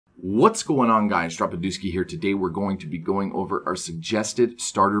What's going on, guys? Dropadooski here. Today we're going to be going over our suggested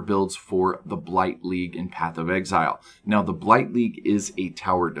starter builds for the Blight League in Path of Exile. Now, the Blight League is a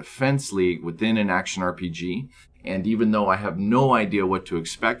tower defense league within an action RPG, and even though I have no idea what to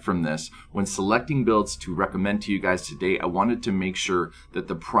expect from this, when selecting builds to recommend to you guys today, I wanted to make sure that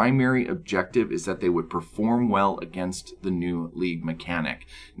the primary objective is that they would perform well against the new league mechanic.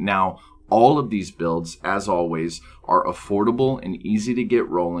 Now, all of these builds, as always, are affordable and easy to get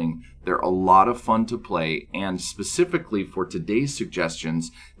rolling. They're a lot of fun to play, and specifically for today's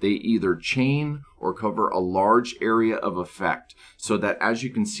suggestions, they either chain or cover a large area of effect, so that as you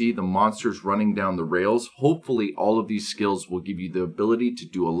can see the monsters running down the rails, hopefully all of these skills will give you the ability to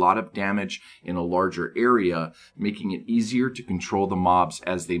do a lot of damage in a larger area, making it easier to control the mobs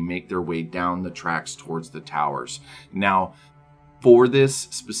as they make their way down the tracks towards the towers. Now, for this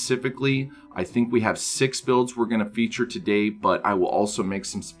specifically, I think we have 6 builds we're going to feature today, but I will also make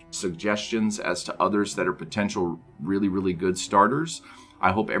some suggestions as to others that are potential really good starters.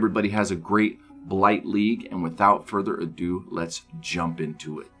 I hope everybody has a great Blight League, and without further ado, let's jump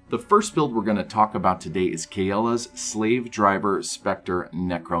into it. The first build we're going to talk about today is Kaela's Slave Driver Spectre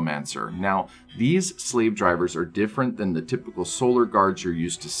Necromancer. Now, these slave drivers are different than the typical solar guards you're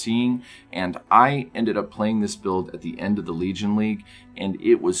used to seeing, and I ended up playing this build at the end of the Legion League, and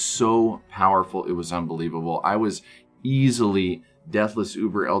it was so powerful, it was unbelievable. I was easily Deathless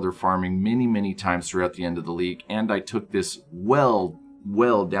Uber Elder farming many times throughout the end of the league, and I took this well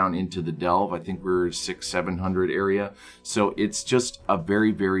down into the delve. I think we're 600-700 area, so it's just a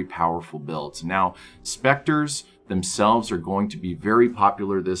very powerful build. Now, specters themselves are going to be very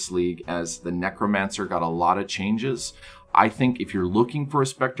popular this league, as the Necromancer got a lot of changes. I think if you're looking for a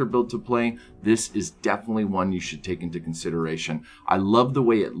Spectre build to play, this is definitely one you should take into consideration. I love the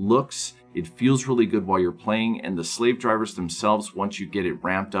way it looks. It feels really good while you're playing, and the slave drivers themselves, once you get it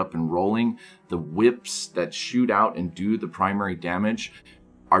ramped up and rolling, the whips that shoot out and do the primary damage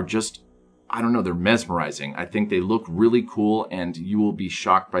are just, I don't know, they're mesmerizing. I think they look really cool, and you will be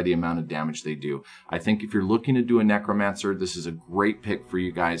shocked by the amount of damage they do. I think if you're looking to do a Necromancer, this is a great pick for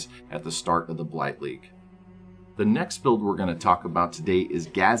you guys at the start of the Blight League. The next build we're going to talk about today is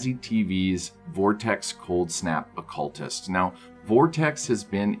Gazzy TV's Vortex Cold Snap Occultist. Now, Vortex has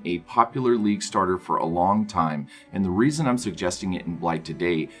been a popular league starter for a long time, and the reason I'm suggesting it in Blight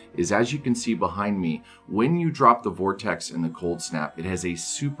today is, as you can see behind me, when you drop the Vortex in the Cold Snap, it has a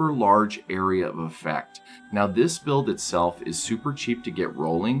super large area of effect. Now, this build itself is super cheap to get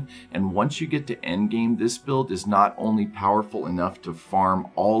rolling, and once you get to endgame, this build is not only powerful enough to farm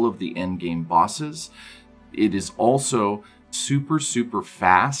all of the endgame bosses, it is also super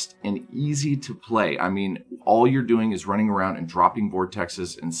fast and easy to play. I mean, all you're doing is running around and dropping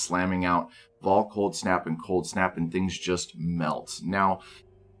vortexes and slamming out Vol Cold Snap, and things just melt. Now,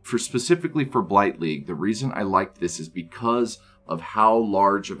 specifically for Blight League, the reason I liked this is because of how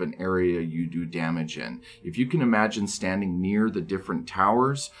large of an area you do damage in. If you can imagine standing near the different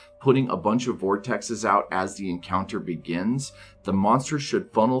towers, putting a bunch of vortexes out as the encounter begins, the monster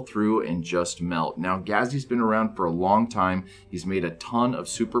should funnel through and just melt. Now, Gazzy's been around for a long time. He's made a ton of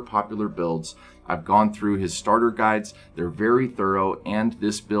super popular builds. I've gone through his starter guides. They're very thorough, and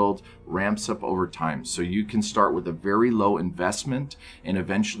this build ramps up over time. So you can start with a very low investment and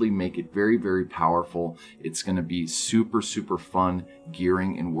eventually make it very powerful. It's going to be super fun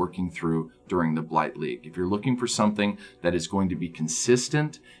gearing and working through during the Blight League. If you're looking for something that is going to be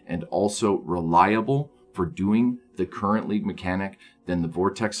consistent and also reliable for doing the current league mechanic, then the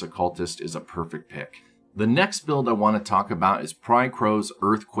Vortex Occultist is a perfect pick. The next build I want to talk about is Prycrow's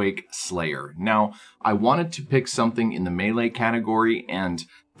Earthquake Slayer. Now, I wanted to pick something in the melee category, and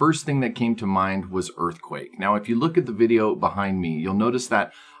first thing that came to mind was Earthquake. Now, if you look at the video behind me, you'll notice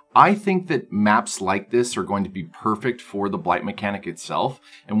that I think that maps like this are going to be perfect for the Blight mechanic itself.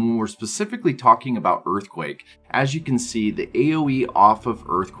 And when we're specifically talking about Earthquake, as you can see, the AoE off of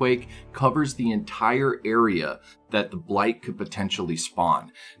Earthquake covers the entire area that the Blight could potentially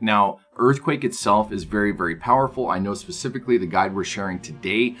spawn. Now, Earthquake itself is very powerful. I know specifically the guide we're sharing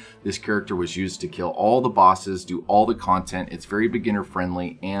today, this character was used to kill all the bosses, do all the content. It's very beginner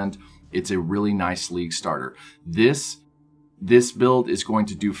friendly, and it's a really nice league starter. This build is going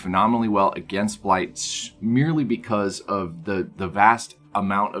to do phenomenally well against Blight merely because of the vast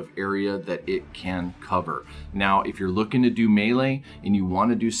amount of area that it can cover. Now, if you're looking to do melee and you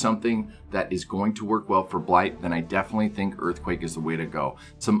want to do something that is going to work well for Blight, then I definitely think Earthquake is the way to go.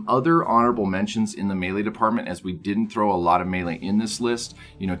 Some other honorable mentions in the melee department, as we didn't throw a lot of melee in this list.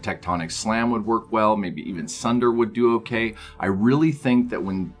 You know, Tectonic Slam would work well, maybe even Sunder would do okay. I really think that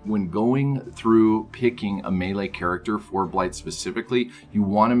when going through picking a melee character for Blight specifically, you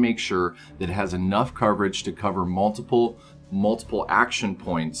want to make sure that it has enough coverage to cover multiple action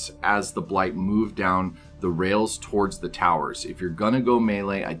points as the Blight move down the rails towards the towers. If you're gonna go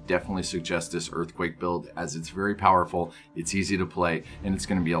melee, I definitely suggest this Earthquake build, as it's very powerful, it's easy to play, and it's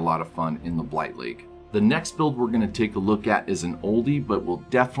gonna be a lot of fun in the Blight League. The next build we're going to take a look at is an oldie, but will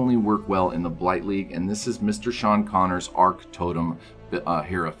definitely work well in the Blight League, and this is Mr. Sean Connor's Arc Totem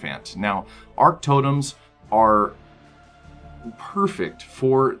Hierophant. Now, Arc Totems are perfect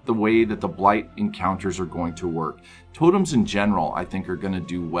for the way that the Blight encounters are going to work. Totems in general, I think, are going to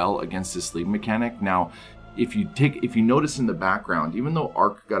do well against this league mechanic. Now, if you notice in the background, even though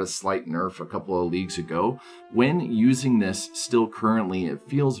Arc got a slight nerf a couple of leagues ago, when using this still currently, it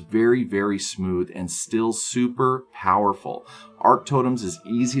feels very, very smooth and still super powerful. Arc Totems is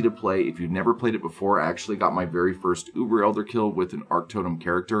easy to play. If you've never played it before, I actually got my very first Uber Elder kill with an Arc Totem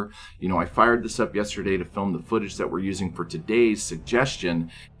character. You know, I fired this up yesterday to film the footage that we're using for today's suggestion,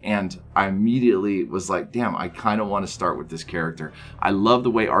 and I immediately was like, damn, I kind of want to start with this character. I love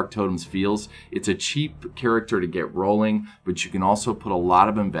the way Arc Totems feels. It's a cheap character to get rolling, but you can also put a lot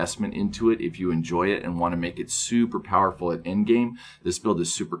of investment into it if you enjoy it and want to make it super powerful at endgame. This build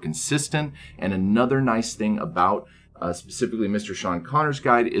is super consistent, and another nice thing about specifically Mr. Sean Connor's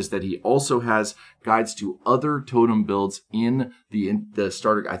guide is that he also has guides to other totem builds in the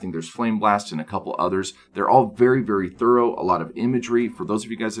starter. I think there's Flame Blast and a couple others. They're all very, very thorough, a lot of imagery. For those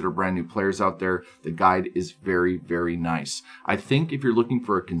of you guys that are brand new players out there, the guide is very, very nice. I think if you're looking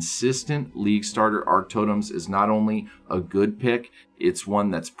for a consistent league starter, Arc Totems is not only a good pick, it's one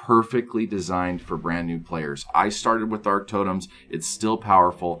that's perfectly designed for brand new players. I started with Arc Totems. It's still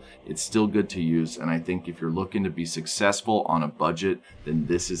powerful. It's still good to use. And I think if you're looking to be successful on a budget, then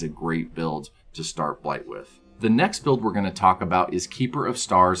this is a great build to start Blight with. The next build we're going to talk about is Keeper of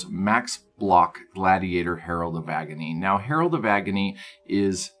Stars Max Block Gladiator Herald of Agony. Now, Herald of Agony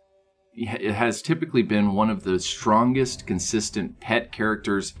it has typically been one of the strongest consistent pet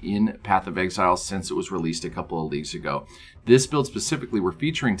characters in Path of Exile since it was released a couple of leagues ago. This build specifically we're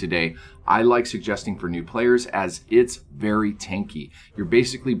featuring today, I like suggesting for new players, as it's very tanky. You're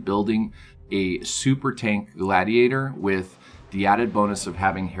basically building a super tank gladiator with the added bonus of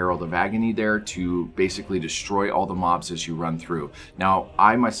having Herald of Agony there to basically destroy all the mobs as you run through. Now,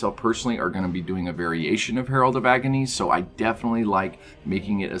 I myself personally are going to be doing a variation of Herald of Agony, so I definitely like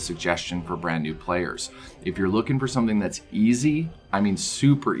making it a suggestion for brand new players. If you're looking for something that's easy, I mean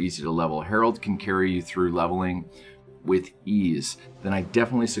super easy to level, Herald can carry you through leveling with ease, then I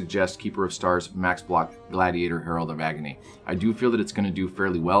definitely suggest Keeper of Stars Max Block Gladiator Herald of Agony. I do feel that it's going to do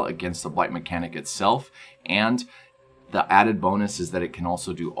fairly well against the Blight mechanic itself, and the added bonus is that it can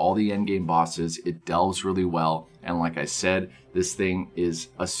also do all the endgame bosses. It delves really well, and like I said, this thing is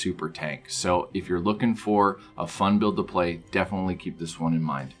a super tank. So if you're looking for a fun build to play, definitely keep this one in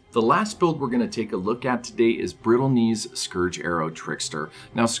mind. The last build we're going to take a look at today is Brittle Knees Scourge Arrow Trickster.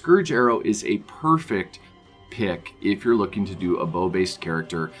 Now, Scourge Arrow is a perfect pick if you're looking to do a bow-based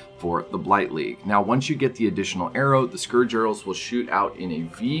character for the Blight League. Now, once you get the additional arrow, the Scourge arrows will shoot out in a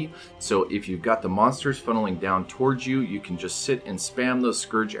V, so if you've got the monsters funneling down towards you, you can just sit and spam those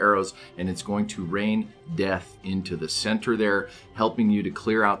Scourge arrows, and it's going to rain death into the center there, helping you to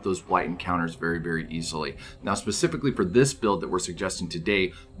clear out those Blight encounters very, very easily. Now, specifically for this build that we're suggesting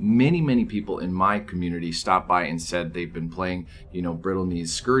today, many people in my community stopped by and said they've been playing, you know, Brittle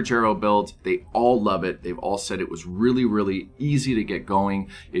Knees Scourge Arrow build. They all love it. They've all said it was really, really easy to get going.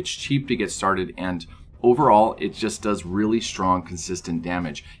 It's cheap to get started, and overall, it just does really strong, consistent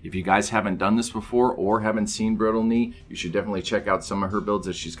damage. If you guys haven't done this before or haven't seen Brittle Knee, you should definitely check out some of her builds,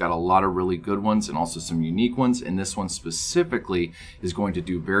 as she's got a lot of really good ones and also some unique ones, and this one specifically is going to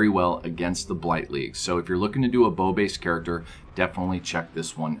do very well against the Blight League. So if you're looking to do a bow-based character, definitely check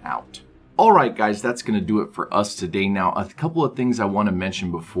this one out. Alright guys, that's going to do it for us today. Now, a couple of things I want to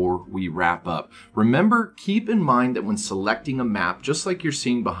mention before we wrap up. Remember, keep in mind that when selecting a map, just like you're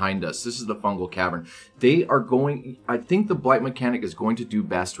seeing behind us, this is the Fungal Cavern, I think the Blight mechanic is going to do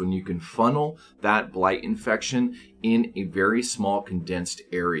best when you can funnel that Blight infection in a very small condensed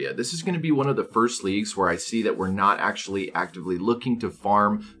area. This is going to be one of the first leagues where I see that we're not actually actively looking to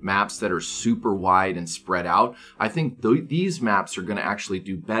farm maps that are super wide and spread out. I think these maps are going to actually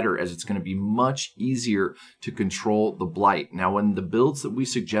do better, as it's going to be much easier to control the Blight. Now, in the builds that we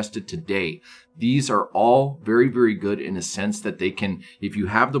suggested today, these are all very, very good in a sense that they can, if you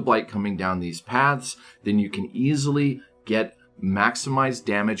have the Blight coming down these paths, then you can easily get maximize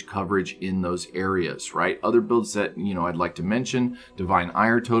damage coverage in those areas, right? Other builds that, I'd like to mention, Divine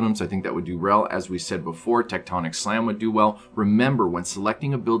Ire Totems, I think that would do well. As we said before, Tectonic Slam would do well. Remember, when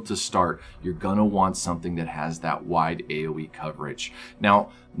selecting a build to start, you're gonna want something that has that wide AoE coverage.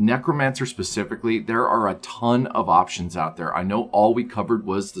 Now, Necromancer specifically, there are a ton of options out there. I know all we covered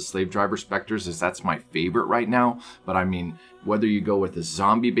was the Slave Driver Specters, as that's my favorite right now, but I mean, whether you go with a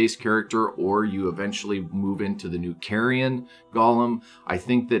zombie-based character or you eventually move into the new Carrion Golem, I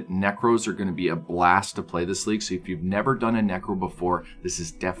think that Necros are going to be a blast to play this league. So if you've never done a Necro before, this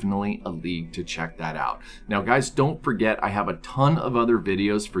is definitely a league to check that out. Now, guys, don't forget, I have a ton of other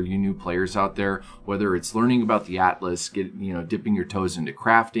videos for you new players out there, whether it's learning about the Atlas, dipping your toes into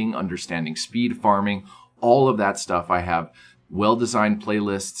crafting, understanding speed farming, all of that stuff. I have well-designed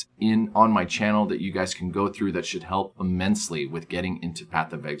playlists on my channel that you guys can go through that should help immensely with getting into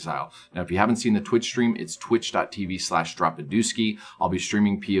Path of Exile. Now, if you haven't seen the Twitch stream, it's twitch.tv/dropadooski. I'll be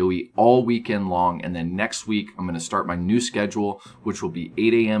streaming POE all weekend long, and then next week I'm going to start my new schedule, which will be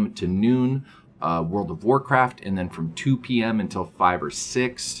 8 a.m. to noon World of Warcraft, and then from 2 p.m. until 5 or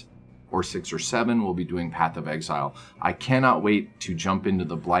 6 or 6 or 7 we'll be doing Path of Exile. I cannot wait to jump into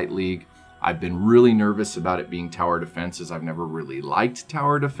the Blight League. I've been really nervous about it being tower defense, as I've never really liked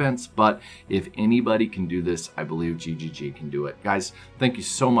tower defense, but if anybody can do this, I believe GGG can do it. Guys, thank you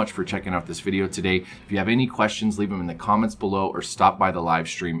so much for checking out this video today. If you have any questions, leave them in the comments below or stop by the live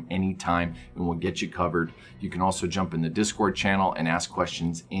stream anytime and we'll get you covered. You can also jump in the Discord channel and ask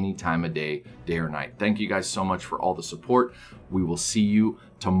questions any time of day or night. Thank you guys so much for all the support. We will see you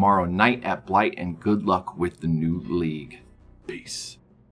tomorrow night at Blight, and good luck with the new league. Peace.